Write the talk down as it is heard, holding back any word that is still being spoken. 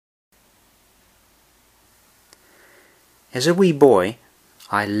As a wee boy,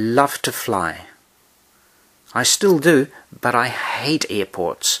 I loved to fly. I still do, but I hate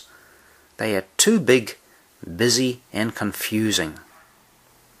airports. They are too big, busy and confusing.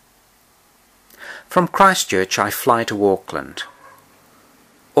 From Christchurch I fly to Auckland.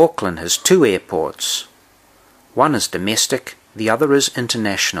 Auckland has 2 airports. One is domestic, the other is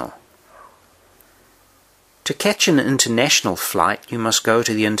international. To catch an international flight, you must go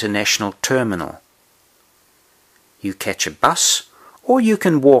to the international terminal. You catch a bus, or you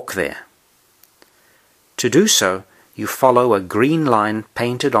can walk there. To do so, you follow a green line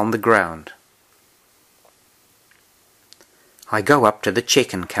painted on the ground. I go up to the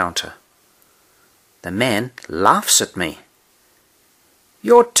check-in counter. The man laughs at me.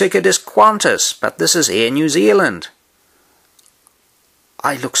 "Your ticket is Qantas, but this is Air New Zealand."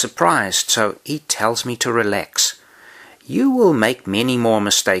 I look surprised, so he tells me to relax. "You will make many more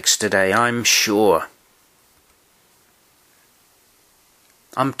mistakes today, I'm sure."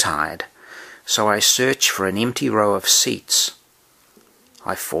 I'm tired, so I search for an empty row of seats.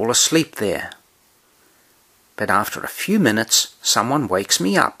 I fall asleep there. But after a few minutes, someone wakes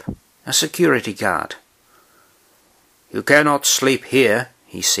me up, a security guard. "You cannot sleep here,"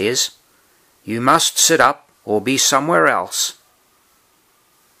 he says. "You must sit up or be somewhere else."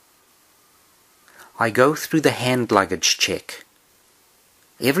 I go through the hand luggage check.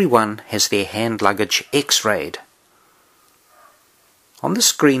 Everyone has their hand luggage x-rayed. On the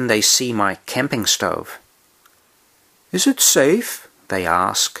screen they see my camping stove. "Is it safe?" they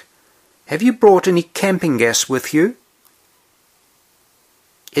ask. "Have you brought any camping gas with you?"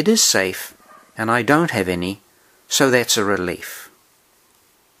 It is safe, and I don't have any, so that's a relief.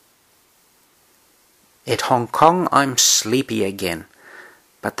 At Hong Kong I'm sleepy again,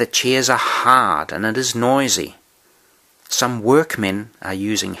 but the chairs are hard and it is noisy. Some workmen are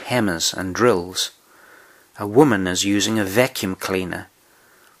using hammers and drills. A woman is using a vacuum cleaner.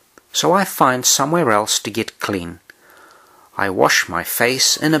 So I find somewhere else to get clean. I wash my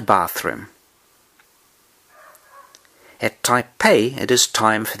face in a bathroom. At Taipei it is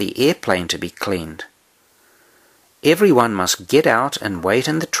time for the airplane to be cleaned. Everyone must get out and wait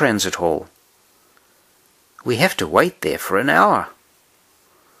in the transit hall. We have to wait there for an hour.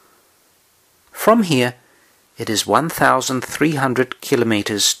 From here, it is 1,300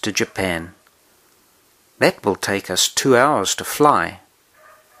 kilometers to Japan. That will take us 2 hours to fly.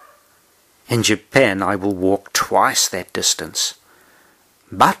 In Japan, I will walk twice that distance.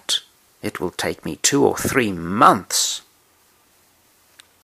 But it will take me 2 or 3 months.